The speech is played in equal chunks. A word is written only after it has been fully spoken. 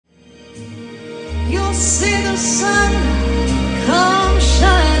see the sun come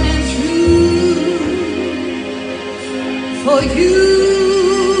shining through. For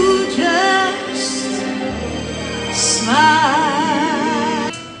you just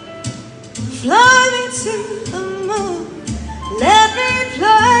smile. Fly me to the moon, let me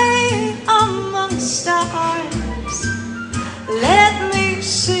play among stars. Let me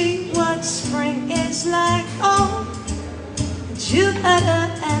see what spring is like on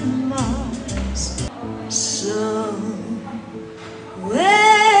Jupiter and Mars. Somewhere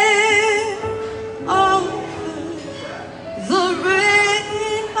over the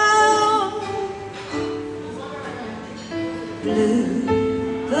rainbow,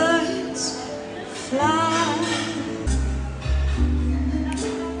 bluebirds fly.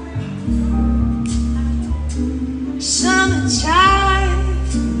 Summertime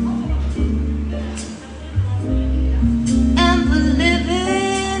and the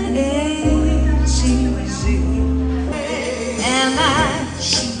living is easy, and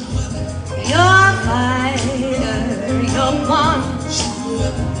you're fire, you're one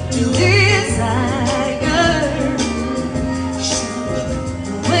desire.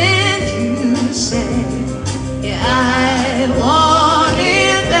 When you say, yeah, I want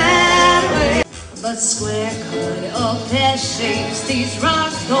it that way, but square cut or pear shapes, these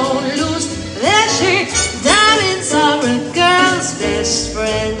rocks don't lose their shape. Diamonds are a girl's best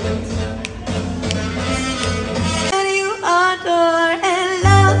friend. And you adore, and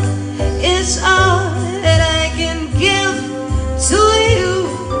love is all that I can give to you.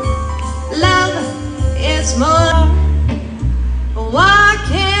 Love is more. Why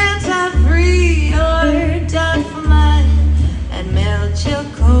can't I free your doubt for mine and melt your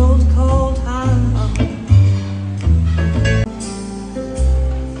cold, cold heart?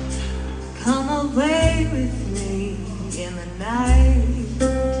 Come away with me in the night,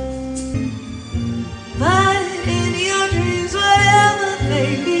 but in your dreams, whatever they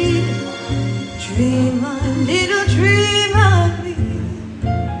be, dream a little dream of me.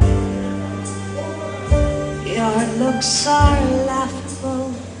 Your looks are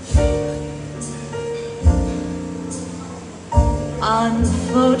laughable,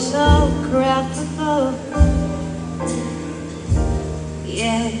 unphotographable,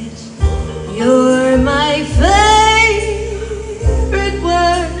 yet you're my favorite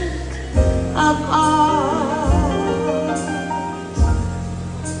work of art.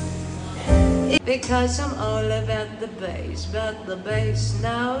 Because I'm all about the bass,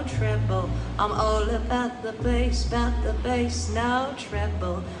 now treble. I'm all about the bass, now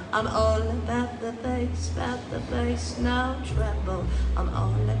treble. I'm all about the bass, now treble. I'm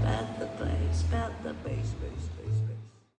all about the bass, bass.